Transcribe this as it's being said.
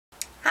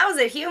How's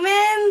it,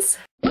 humans?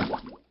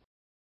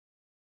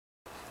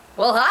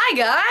 Well, hi,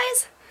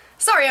 guys!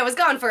 Sorry I was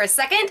gone for a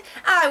second.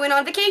 I went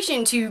on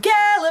vacation to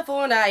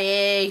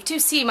California to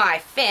see my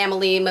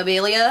family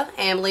mobilia.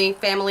 Family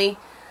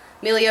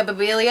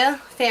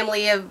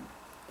of...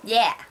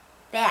 yeah,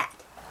 that.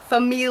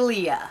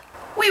 Familia.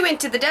 We went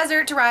to the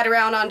desert to ride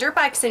around on dirt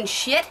bikes and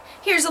shit.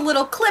 Here's a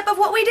little clip of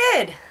what we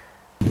did.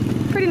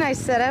 Pretty nice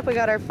setup. We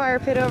got our fire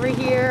pit over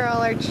here,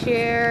 all our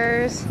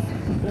chairs,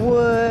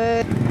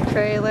 wood,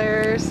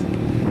 trailers.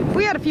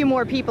 We had a few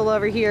more people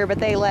over here, but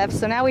they left,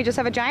 so now we just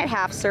have a giant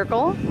half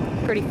circle.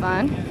 Pretty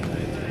fun.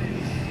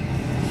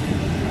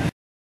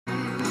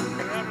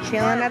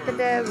 Chilling at the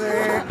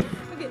desert.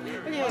 We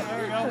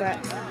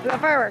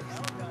got fireworks.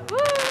 Woo!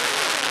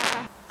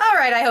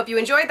 Alright, I hope you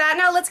enjoyed that.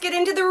 Now let's get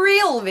into the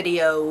real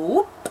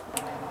video.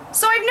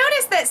 So I've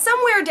noticed that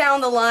somewhere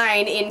down the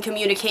line in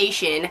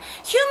communication,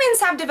 humans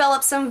have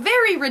developed some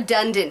very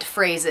redundant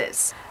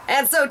phrases.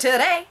 And so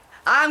today,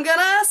 I'm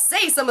gonna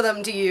say some of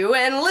them to you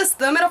and list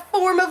them in a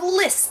form of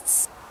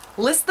lists.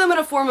 List them in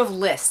a form of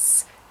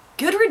lists.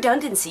 Good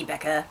redundancy,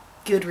 Becca.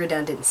 Good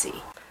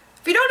redundancy.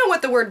 If you don't know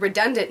what the word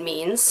redundant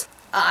means,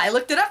 I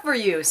looked it up for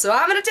you, so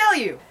I'm gonna tell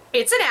you.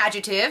 It's an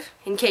adjective,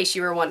 in case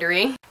you were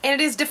wondering, and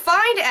it is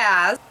defined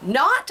as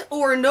not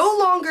or no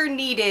longer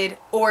needed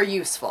or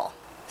useful.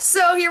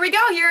 So here we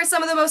go. Here are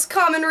some of the most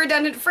common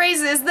redundant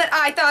phrases that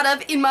I thought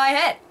of in my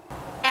head.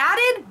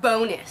 Added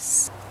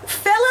bonus.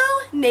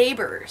 Fellow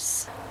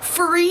neighbors.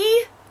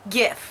 Free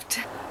gift.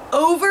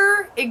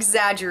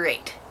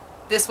 Over-exaggerate.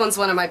 This one's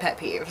one of my pet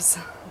peeves.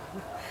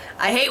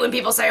 I hate when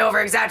people say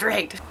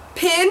over-exaggerate.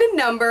 PIN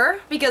number,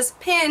 because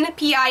PIN,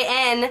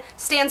 P-I-N,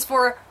 stands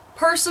for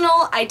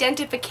personal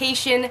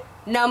identification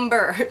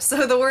number.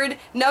 So the word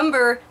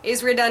number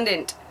is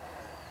redundant.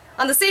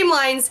 On the same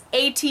lines,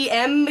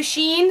 ATM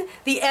machine,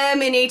 the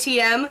M in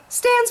ATM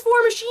stands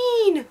for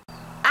machine.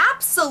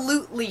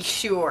 Absolutely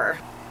sure.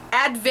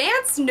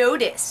 Advance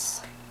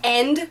notice.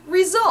 End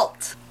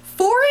result.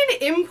 Foreign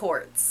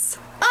imports.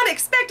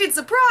 Unexpected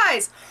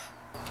surprise.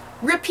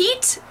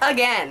 Repeat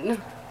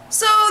again.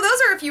 So those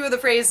are a few of the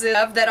phrases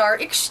that are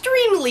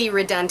extremely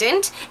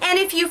redundant, and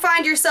if you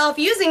find yourself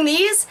using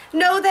these,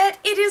 know that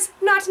it is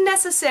not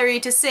necessary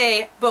to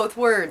say both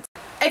words.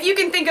 If you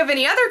can think of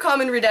any other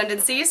common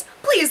redundancies,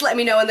 please let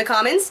me know in the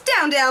comments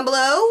down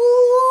below.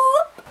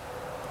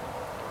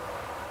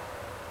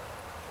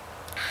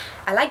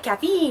 I like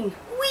caffeine.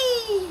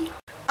 Whee!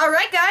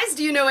 Alright guys,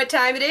 do you know what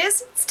time it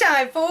is? It's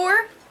time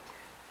for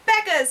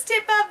Becca's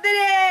Tip of the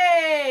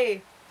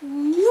Day!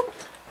 Whoop.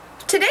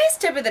 Today's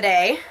tip of the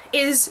day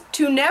is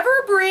to never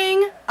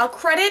bring a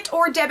credit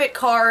or debit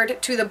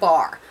card to the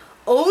bar.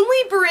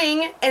 Only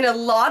bring an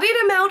allotted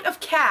amount of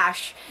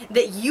cash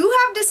that you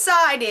have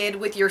decided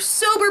with your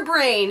sober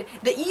brain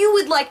that you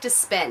would like to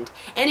spend.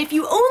 And if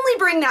you only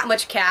bring that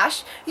much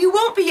cash, you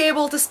won't be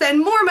able to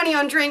spend more money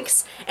on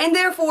drinks and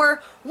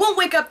therefore won't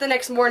wake up the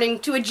next morning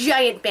to a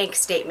giant bank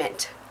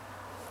statement.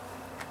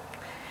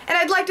 And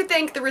I'd like to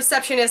thank the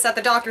receptionist at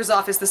the doctor's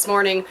office this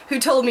morning who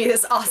told me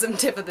this awesome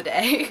tip of the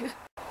day.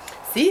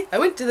 See, I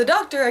went to the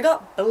doctor, I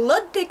got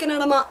blood taken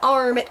out of my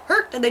arm, it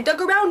hurt, and they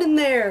dug around in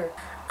there.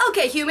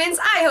 Okay, humans,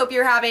 I hope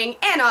you're having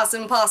an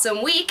awesome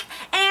possum week,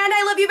 and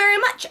I love you very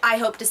much. I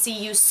hope to see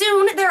you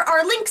soon. There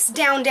are links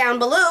down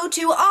below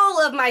to all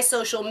of my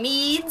social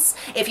medias,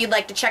 if you'd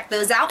like to check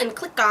those out and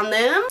click on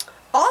them.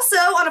 Also,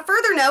 on a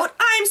further note,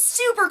 I'm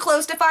super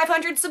close to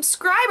 500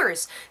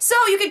 subscribers, so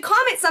you could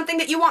comment something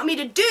that you want me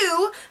to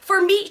do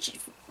for meeting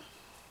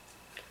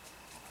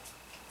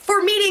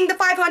the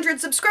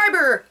 500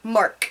 subscriber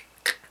mark.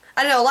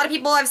 I don't know, a lot of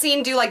people I've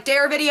seen do like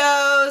dare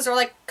videos or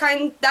like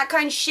that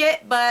kind of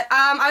shit, but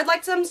I'd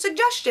like some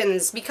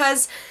suggestions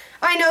because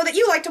I know that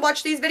you like to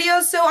watch these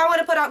videos, so I want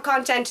to put out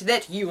content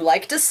that you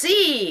like to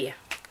see.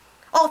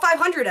 All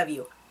 500 of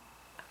you.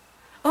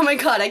 Oh my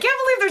god, I can't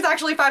believe there's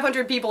actually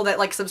 500 people that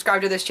like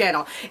subscribe to this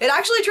channel. It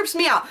actually trips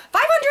me out.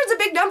 500 is a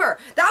big number.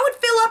 That would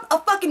fill up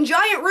a fucking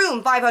giant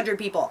room, 500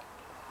 people.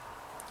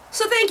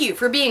 So thank you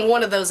for being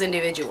one of those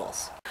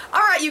individuals.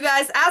 Alright you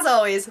guys, as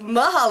always,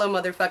 mahalo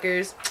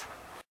motherfuckers.